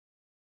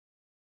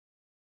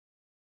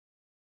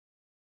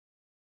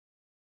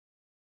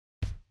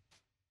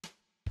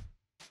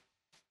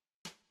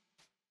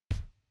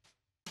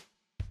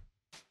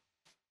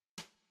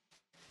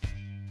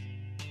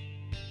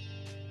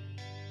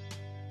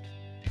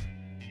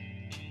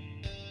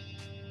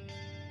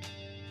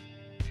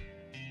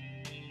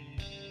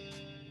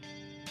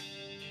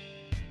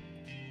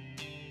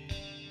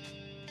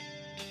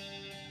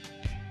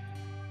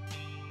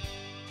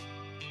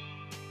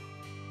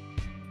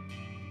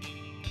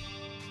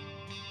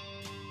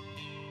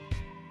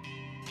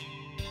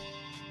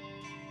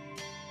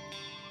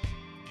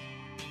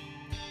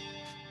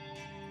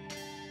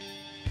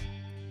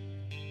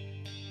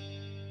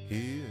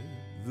Hear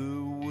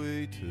the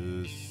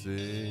waiter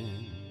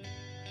sing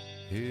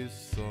his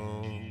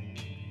song,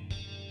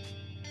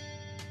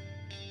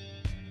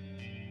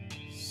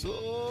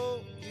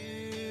 so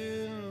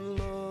in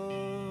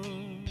love.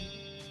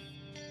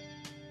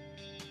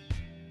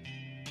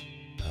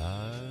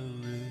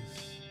 Paris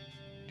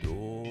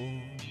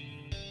dawn,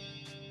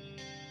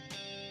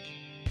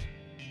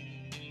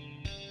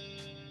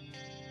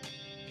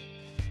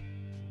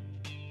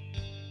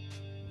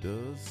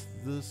 does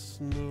the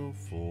snow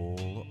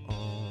fall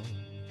on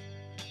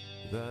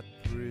that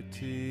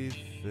pretty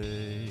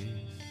face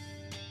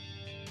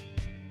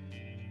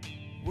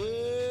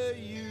where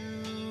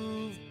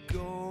you've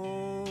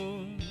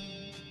gone,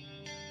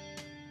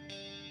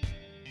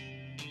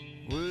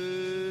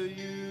 where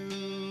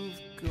you've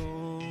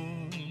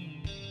gone,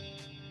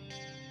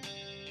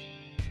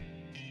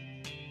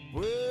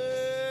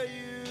 where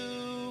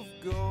you've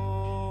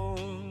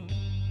gone,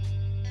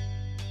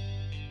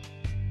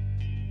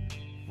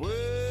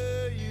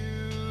 where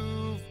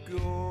you've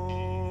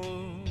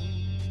gone,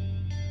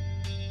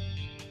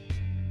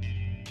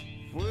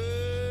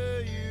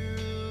 where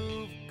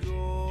you've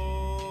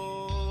gone,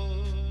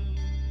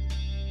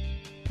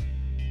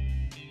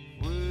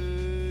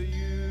 where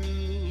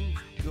you've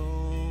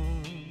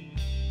gone.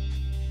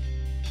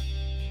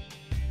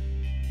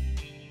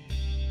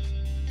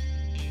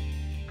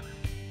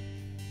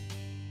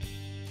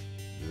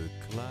 The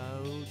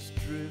clouds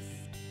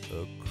drift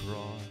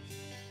across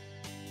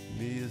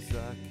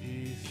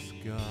Meowsic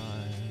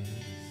skies.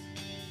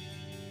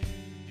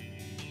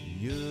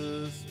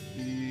 Years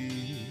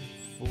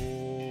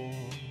before,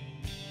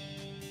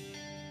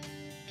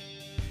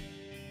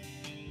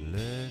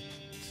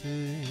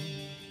 letting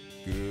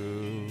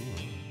go.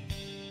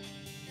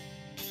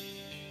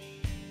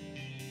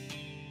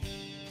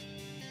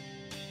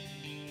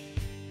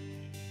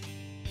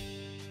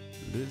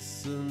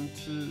 Listen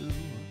to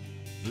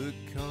the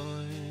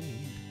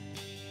kind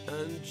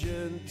and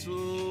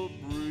gentle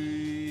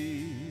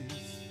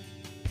breeze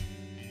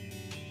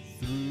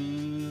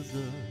through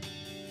the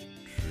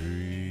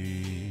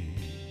trees,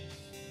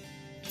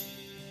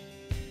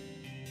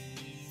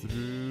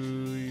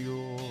 through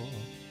your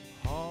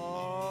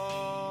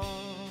heart.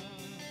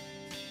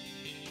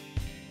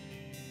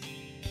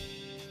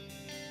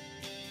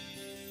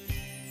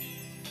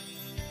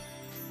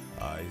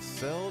 I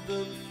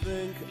seldom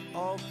think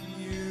of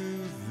you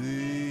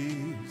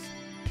these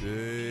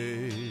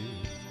days.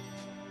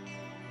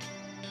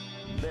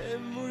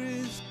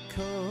 Memories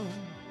come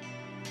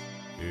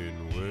in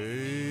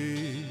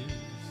waves.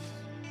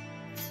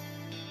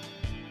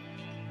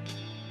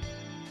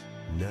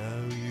 Now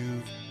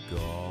you've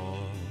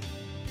gone.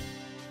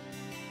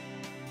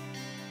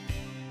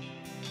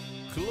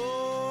 Close